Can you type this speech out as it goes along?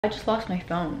I just lost my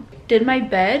phone. Did my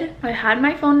bed. I had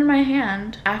my phone in my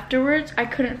hand. Afterwards, I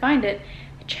couldn't find it.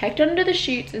 I checked under the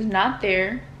sheets, it's not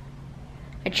there.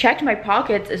 I checked my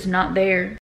pockets, it's not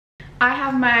there. I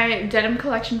have my denim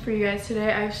collection for you guys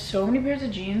today. I have so many pairs of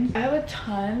jeans. I have a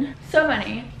ton, so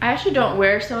many. I actually don't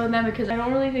wear some of them because I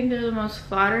don't really think they're the most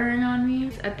flattering on me.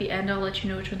 At the end, I'll let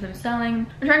you know which ones I'm selling.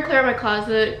 I'm trying to clear out my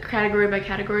closet category by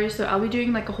category, so I'll be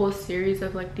doing like a whole series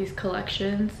of like these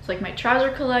collections. It's like my trouser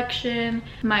collection,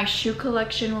 my shoe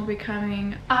collection will be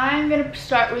coming. I'm gonna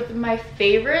start with my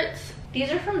favorites. These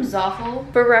are from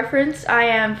Zaful. For reference, I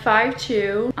am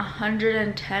 5'2",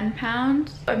 110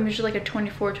 pounds. I'm usually like a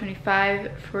 24,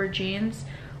 25 for jeans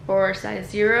or a size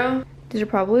 0. These are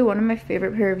probably one of my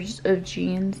favorite pairs of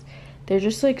jeans. They're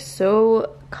just like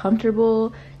so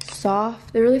comfortable,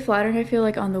 soft. They're really flattering, I feel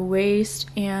like, on the waist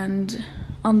and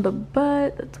on the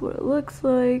butt. That's what it looks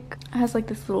like. It has like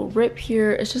this little rip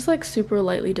here. It's just like super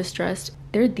lightly distressed.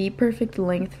 They're the perfect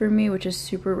length for me, which is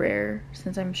super rare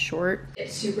since I'm short.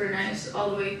 It's super nice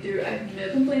all the way through. I have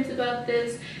no complaints about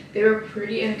this. They were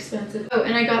pretty inexpensive. Oh,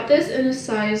 and I got this in a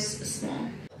size small.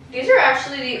 These are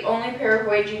actually the only pair of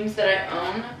white jeans that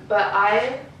I own, but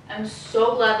I am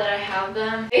so glad that I have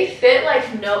them. They fit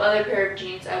like no other pair of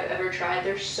jeans I've ever tried.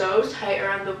 They're so tight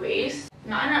around the waist.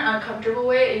 Not in an uncomfortable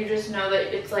way, you just know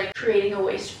that it's like creating a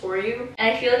waist for you.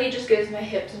 And I feel like it just gives my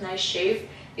hips a nice shape.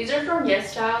 These are from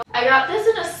Style. I got this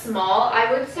in a small.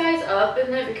 I would size up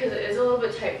in it because it is a little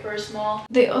bit tight for a small.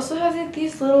 They also have like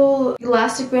these little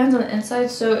elastic bands on the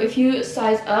inside, so if you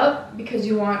size up because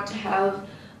you want to have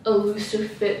a looser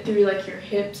fit through like your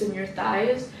hips and your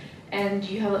thighs, and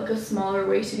you have like a smaller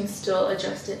waist, you can still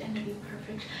adjust it and it'll be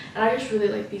perfect. And I just really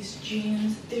like these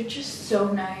jeans. They're just so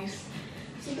nice.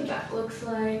 That's what the back looks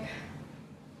like.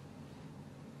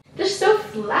 They're so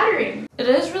flattering. It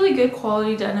is really good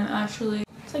quality denim actually.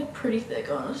 It's like pretty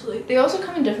thick, honestly. They also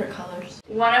come in different colors.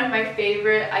 One of my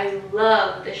favorite, I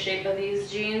love the shape of these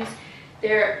jeans.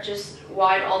 They're just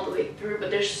wide all the way through,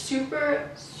 but they're super,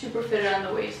 super fitted on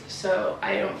the waist, so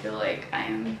I don't feel like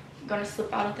I'm gonna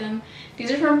slip out of them.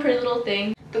 These are from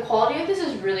PrettyLittleThing. The quality of this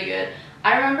is really good.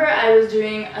 I remember I was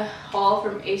doing a haul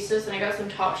from ASOS and I got some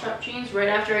Topshop jeans right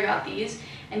after I got these,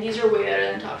 and these are way better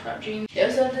than Topshop jeans. They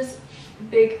also have this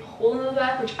big hole in the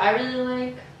back, which I really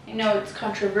like. I know it's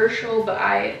controversial, but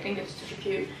I think it's super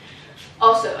cute.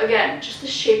 Also, again, just the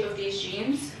shape of these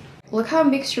jeans. Look how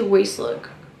it makes your waist look.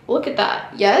 Look at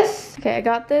that. Yes? Okay, I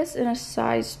got this in a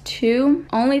size 2.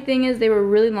 Only thing is they were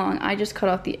really long. I just cut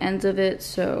off the ends of it,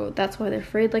 so that's why they're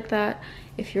frayed like that.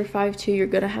 If you're 5'2", you're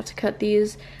gonna have to cut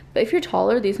these. But if you're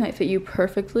taller, these might fit you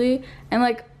perfectly. And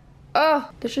like, oh,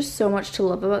 there's just so much to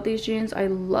love about these jeans. I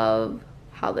love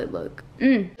how they look.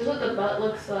 This is what the butt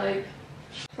looks like.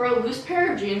 For a loose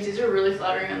pair of jeans, these are really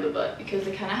flattering on the butt because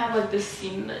they kind of have like this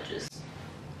seam that just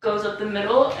goes up the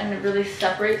middle and it really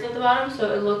separates at the bottom,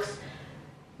 so it looks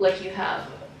like you have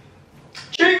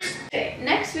cheeks. Okay,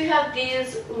 next we have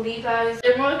these Levi's.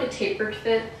 They're more like a tapered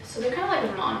fit, so they're kind of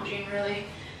like a mom jean really.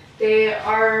 They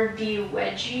are the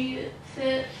wedgie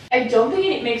fit. I don't think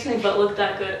it makes my butt look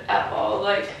that good at all.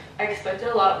 Like, I expected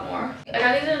a lot more. I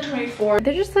got these in a 24.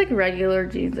 They're just like regular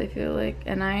jeans, I feel like,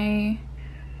 and I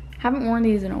haven't worn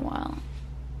these in a while.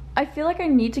 I feel like I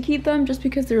need to keep them just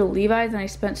because they're Levi's and I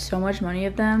spent so much money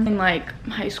of them. In like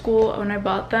high school when I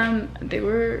bought them, they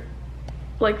were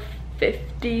like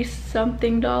 $50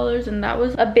 something, and that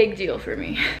was a big deal for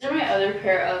me. These are my other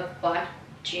pair of black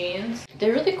jeans.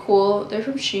 They're really cool. They're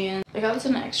from Shein. I got this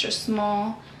in an extra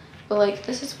small, but like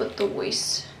this is what the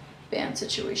waistband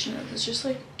situation is. It's just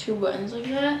like 2 buttons like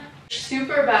that.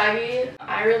 Super baggy.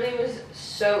 I really was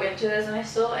so into this and I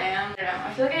still am. I don't know,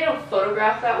 I feel like I don't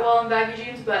photograph that well in baggy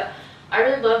jeans, but I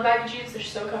really love baggy jeans. They're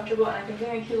so comfortable and I think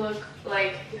they make you look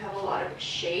like you have a lot of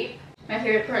shape. My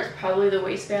favorite part is probably the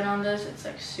waistband on this. It's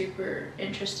like super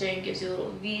interesting, gives you a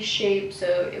little V shape,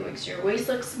 so it makes your waist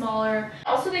look smaller.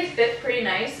 Also, they fit pretty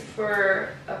nice for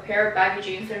a pair of baggy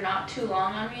jeans. They're not too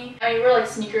long on me. I wear like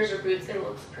sneakers or boots, it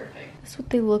looks perfect. That's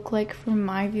what they look like from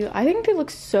my view. I think they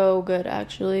look so good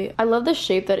actually. I love the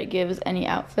shape that it gives any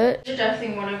outfit. They're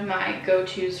definitely one of my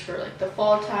go-tos for like the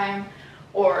fall time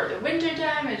or the winter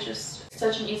time. It's just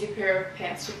such an easy pair of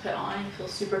pants to put on. You feel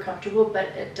super comfortable, but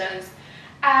it does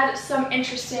add some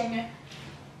interesting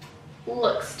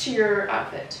looks to your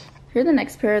outfit. Here are the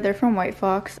next pair. They're from White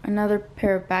Fox. Another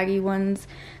pair of baggy ones.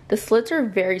 The slits are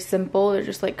very simple. They're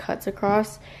just like cuts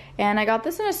across. And I got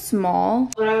this in a small,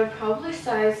 but I would probably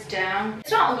size down. It's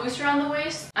not loose around the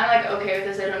waist. I'm like okay with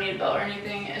this. I don't need a belt or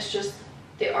anything. It's just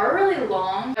They are really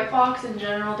long. White Fox in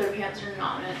general, their pants are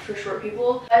not meant for short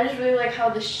people. I just really like how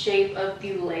the shape of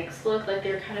the legs look. Like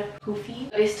they're kind of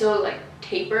poofy. They still like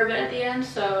taper a bit at the end.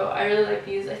 So I really like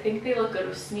these. I think they look good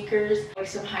with sneakers, like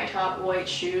some high top white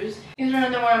shoes. These are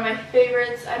another one of my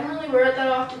favorites. I don't really wear it that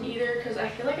often either because I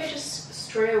feel like I just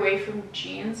stray away from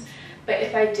jeans. But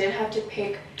if I did have to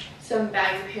pick some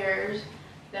baggy pairs,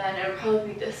 then it would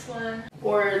probably be this one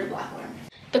or the black one.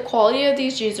 The quality of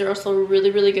these jeans are also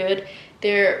really good.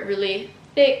 They're really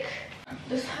thick.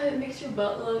 This is how it makes your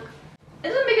butt look. It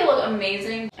doesn't make it look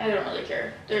amazing. I don't really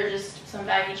care. They're just some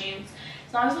baggy jeans.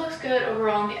 As long as it looks good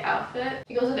overall in the outfit.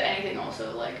 It goes with anything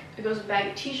also. Like it goes with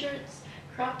baggy t-shirts,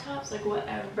 crop tops, like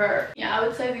whatever. Yeah, I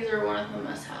would say these are one of the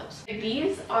must-haves.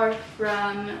 These are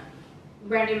from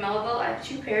Brandy Melville. I have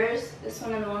 2 pairs. This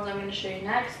one and the ones I'm going to show you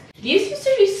next. These used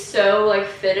to be so like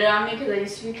fitted on me because I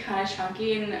used to be kind of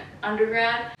chunky in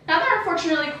undergrad. Now they're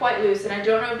unfortunately quite loose and I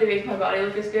don't know if they make my body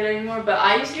look as good anymore, but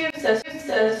I used to be obsessed with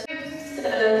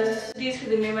these because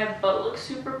they made my butt look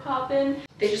super poppin'.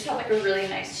 They just have like a really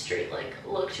nice straight like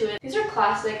look to it. These are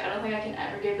classic. I don't think I can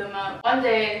ever give them up. One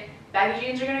day baggy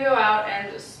jeans are going to go out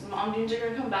and mom jeans are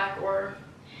going to come back, or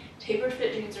tapered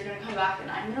fit jeans are going to come back, and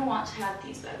I'm going to want to have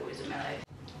these bad boys in my life.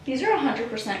 These are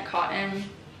 100% cotton.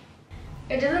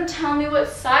 It doesn't tell me what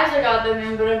size I got them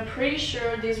in, but I'm pretty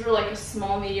sure these were like a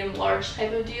small, medium, large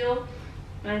type of deal.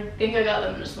 And I think I got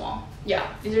them in a small.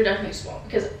 Yeah, these are definitely small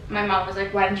because my mom was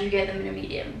like, why didn't you get them in a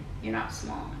medium? You're not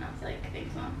small. And I was like,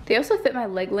 thanks, mom. They also fit my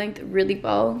leg length really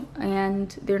well, and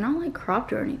they're not like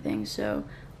cropped or anything, so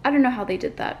I don't know how they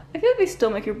did that. I feel like they still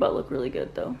make your butt look really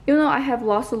good though. Even though I have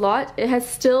lost a lot, it's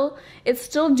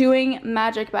still doing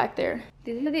magic back there.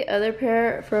 These are the other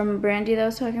pair from Brandy that I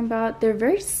was talking about. They're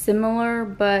very similar,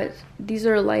 but these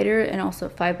are lighter and also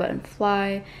 5-button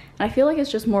fly. And I feel like it's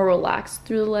just more relaxed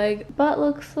through the leg. Butt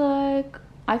looks like,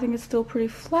 I think it's still pretty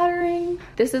flattering.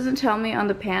 This doesn't tell me on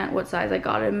the pant what size I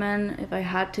got them in. If I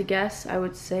had to guess, I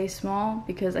would say small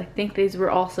because I think these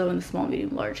were also in the small,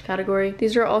 medium, large category.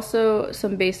 These are also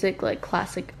some basic like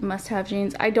classic must-have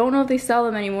jeans. I don't know if they sell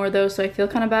them anymore though, so I feel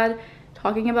kind of bad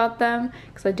talking about them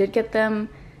because I did get them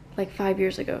like 5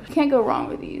 years ago. You can't go wrong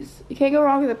with these. You can't go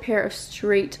wrong with a pair of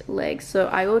straight legs. So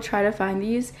I will try to find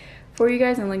these for you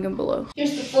guys and link them below.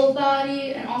 Here's the full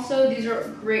body, and also these are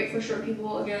great for short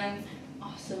people. Again,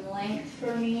 awesome length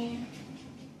for me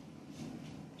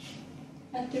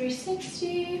at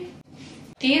 360.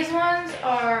 These ones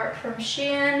are from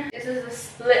Shein. This is a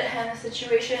split hem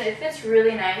situation. It fits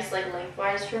really nice like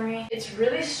lengthwise for me. It's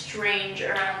really strange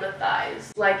around the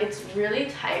thighs. Like it's really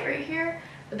tight right here,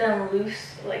 but then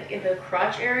loose like in the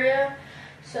crotch area.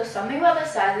 So something about the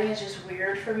sizing is just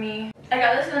weird for me. I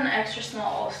got this in an extra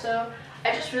small also.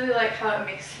 I just really like how it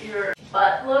makes your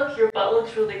butt look. Your butt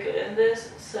looks really good in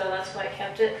this, so that's why I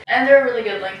kept it. And they're a really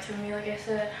good length for me, like I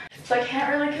said. So I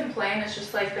can't really complain. It's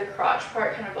just like the crotch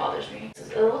part kind of bothers me.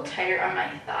 It's a little tighter on my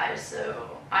thighs,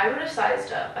 so I would have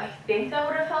sized up. I think that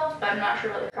would have helped, but I'm not sure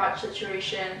about the crotch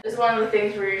situation. It's one of the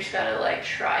things where you just gotta like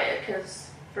try it because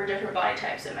for different body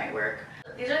types it might work.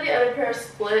 These are the other pair of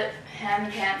split hem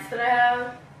pants that I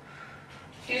have.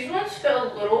 These ones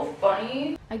feel a little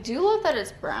funny. I do love that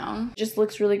it's brown. It just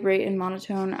looks really great in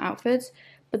monotone outfits.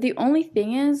 But the only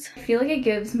thing is, I feel like it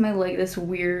gives my leg this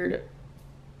weird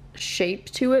shape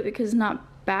to it because it's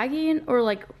not baggy or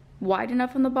like wide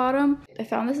enough on the bottom. I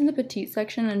found this in the petite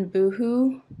section in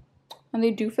Boohoo, and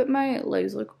they do fit my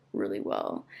legs look really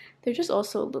well. They're just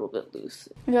also a little bit loose.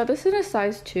 Yeah, this is a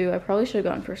size 2. I probably should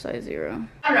have gone for size 0.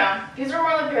 I don't know. These are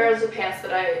one of the pairs of pants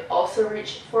that I also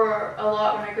reach for a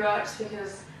lot when I go out just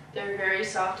because they're very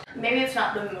soft. Maybe it's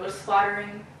not the most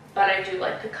flattering, but I do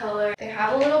like the color. They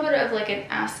have a little bit of like an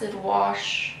acid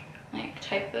wash like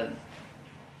type of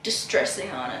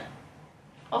distressing on it.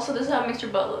 Also, this is how it makes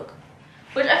your butt look,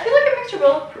 which I feel like it makes your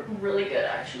butt look really good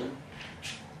actually.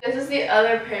 This is the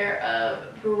other pair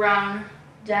of brown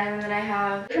denim that I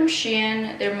have from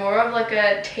Shein. They're more of like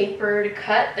a tapered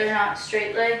cut. They're not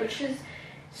straight leg, which is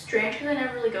strange because I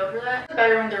never really go for that. It's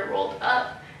better when they're rolled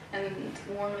up and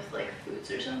worn with like boots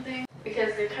or something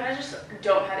because they kind of just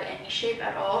don't have any shape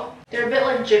at all. They're a bit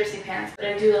like gypsy pants, but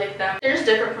I do like them. They're just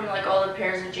different from like all the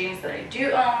pairs of jeans that I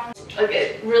do own. Like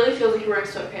it really feels like you're wearing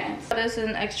sweatpants. This is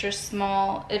an extra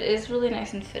small. It is really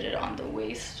nice and fitted on the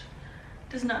waist.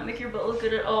 Does not make your butt look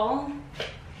good at all.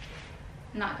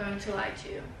 Not going to lie to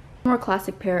you. More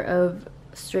classic pair of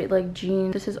straight leg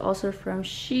jeans. This is also from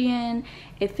Shein.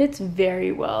 It fits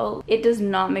very well. It does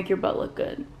not make your butt look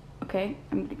good. Okay,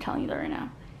 I'm telling you that right now.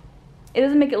 It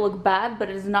doesn't make it look bad, but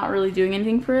it is not really doing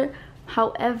anything for it.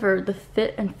 However, the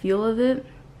fit and feel of it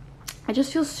I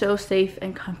just feel so safe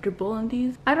and comfortable in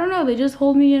these. I don't know, they just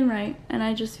hold me in right, and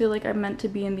I just feel like I'm meant to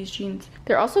be in these jeans.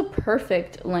 They're also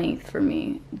perfect length for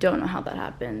me. Don't know how that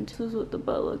happened. This is what the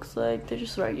butt looks like. They're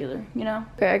just regular, you know?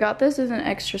 Okay, I got this as an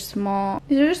extra small.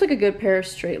 These are just like a good pair of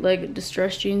straight leg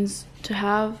distressed jeans to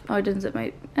have. Oh, it didn't zip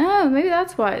my, oh, maybe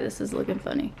that's why this is looking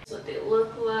funny. That's what they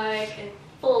look like in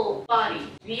full body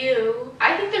view.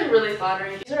 I think they're really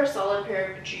flattering. These are a solid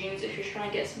pair of jeans if you're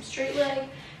trying to get some straight leg.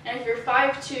 And if you're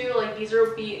 5'2", like these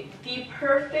will be the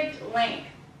perfect length.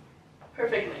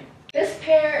 Perfect length. This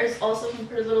pair is also from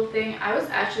PrettyLittleThing. I was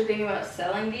actually thinking about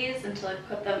selling these until I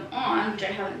put them on, which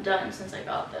I haven't done since I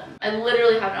got them. I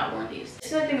literally have not worn these. I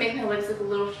feel like they make my legs look a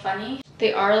little funny.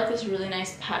 They are like this really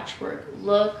nice patchwork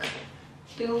look.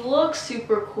 They look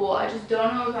super cool. I just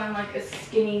don't know if I'm like a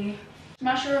skinny, I'm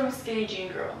not sure I'm a skinny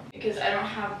jean girl because I don't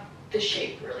have the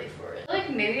shape really for it. Like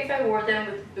maybe if I wore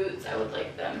them with boots, I would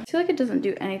like them. I feel like it doesn't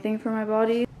do anything for my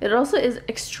body. It also is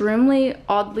extremely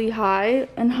oddly high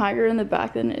and higher in the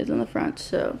back than it is in the front.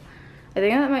 So I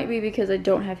think that might be because I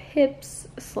don't have hips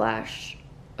slash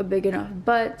a big enough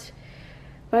butt.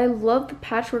 But I love the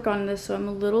patchwork on this, so I'm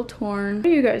a little torn. What do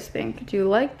you guys think? Do you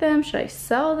like them? Should I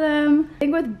sell them? I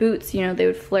think with boots, you know, they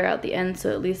would flare out the end,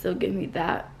 so at least they'll give me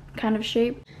that kind of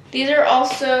shape. These are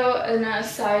also in a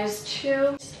size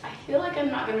 2. I feel like I'm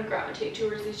not gonna gravitate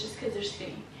towards these just because they're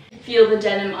skinny. I feel the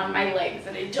denim on my legs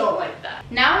and I don't like that.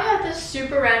 Now I have this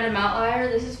super random outlier.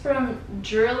 This is from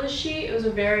Shein. It was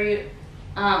a very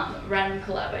random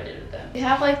collab I did with them. They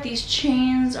have like these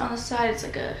chains on the side. It's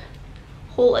like a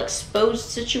whole exposed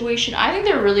situation. I think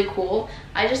they're really cool.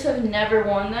 I just have never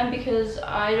worn them because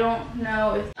I don't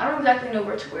exactly know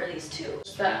where to wear these to.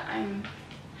 Just that I'm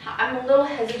a little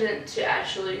hesitant to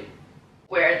actually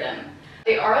wear them.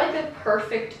 They are like the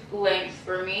perfect length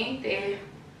for me. They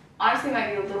honestly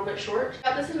might be a little bit short. I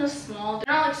got this in a small.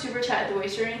 They're not like super tight at the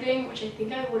waist or anything, which I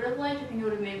think I would have liked. I think it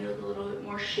would have made me look a little bit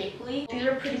more shapely. These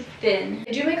are pretty thin.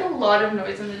 They do make a lot of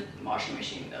noise in the washing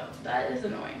machine though. That is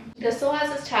annoying. This still has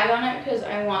this tag on it because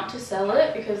I want to sell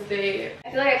it because I feel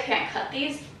like I can't cut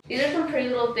these. These are from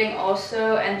PrettyLittleThing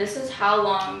also, and this is how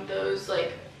long those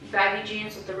like baggy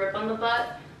jeans with the rip on the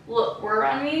butt were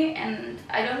on me, and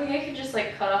I don't think I could just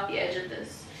like cut off the edge of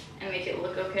this and make it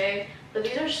look okay. But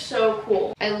these are so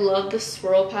cool. I love the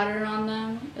swirl pattern on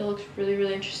them. It looks really,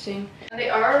 really interesting. And they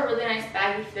are a really nice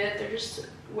baggy fit. They're just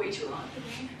way too long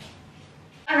for me.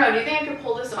 I don't know, do you think I could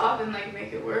pull this off and like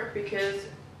make it work? Because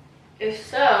if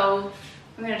so,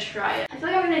 I'm gonna try it. I feel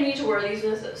like I'm gonna need to wear these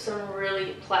with some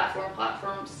really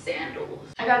platform sandals.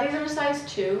 I got these in a size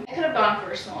 2. I could have gone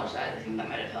for a smaller size. I think that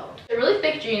might have helped. They're really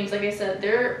thick jeans. Like I said,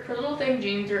 their PrettyLittleThing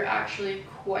jeans are actually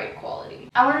quite quality.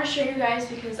 I wanted to show you guys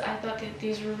because I thought that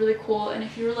these were really cool, and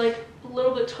if you were like a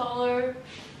little bit taller,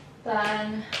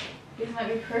 then these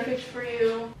might be perfect for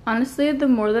you. Honestly, the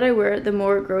more that I wear it, the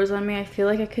more it grows on me. I feel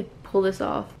like I could pull this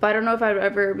off, but I don't know if I would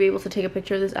ever be able to take a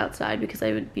picture of this outside because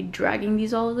I would be dragging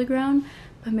these all over the ground.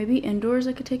 But maybe indoors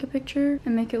I could take a picture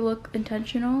and make it look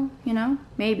intentional, you know?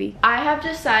 Maybe. I have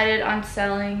decided on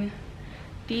selling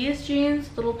these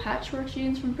jeans, little patchwork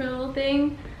jeans from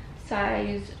PrettyLittleThing,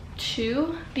 size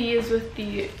 2. These with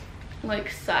the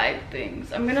like side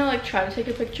things. I'm gonna like try to take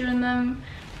a picture in them,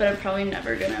 but I'm probably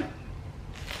never gonna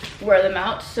wear them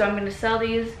out. So I'm gonna sell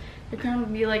these. They're gonna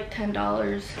be like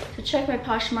 $10. So check my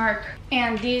Poshmark.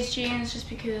 And these jeans just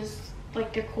because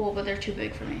like they're cool, but they're too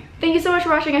big for me. Thank you so much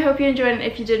for watching. I hope you enjoyed, and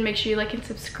if you did, make sure you like and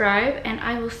subscribe, and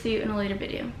I will see you in a later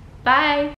video. Bye.